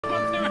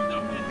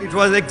It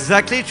was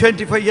exactly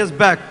 25 years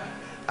back.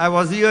 I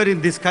was here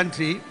in this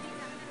country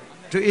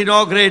to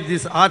inaugurate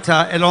this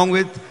ATA along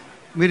with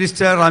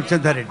Minister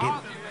Ramchandra Reddy.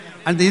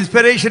 And the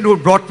inspiration who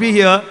brought me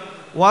here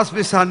was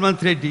Mr. Hanmant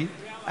Reddy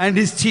and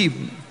his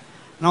team.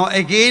 Now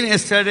again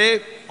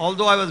yesterday,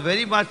 although I was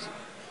very much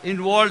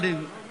involved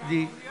in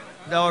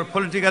our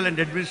political and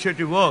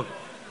administrative work,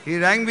 he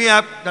rang me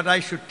up that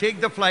I should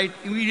take the flight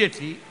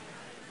immediately,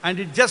 and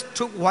it just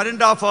took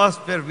 1.5 hours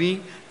for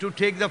me to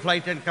take the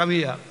flight and come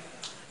here,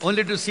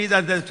 only to see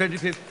that there's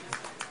 25th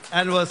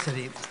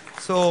anniversary.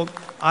 So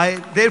I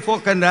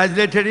therefore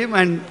congratulated him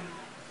and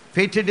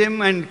feted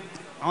him and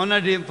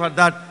honored him for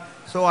that.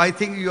 So I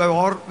think you are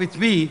all with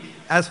me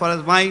as far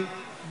as my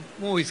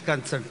move is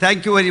concerned.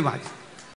 Thank you very much.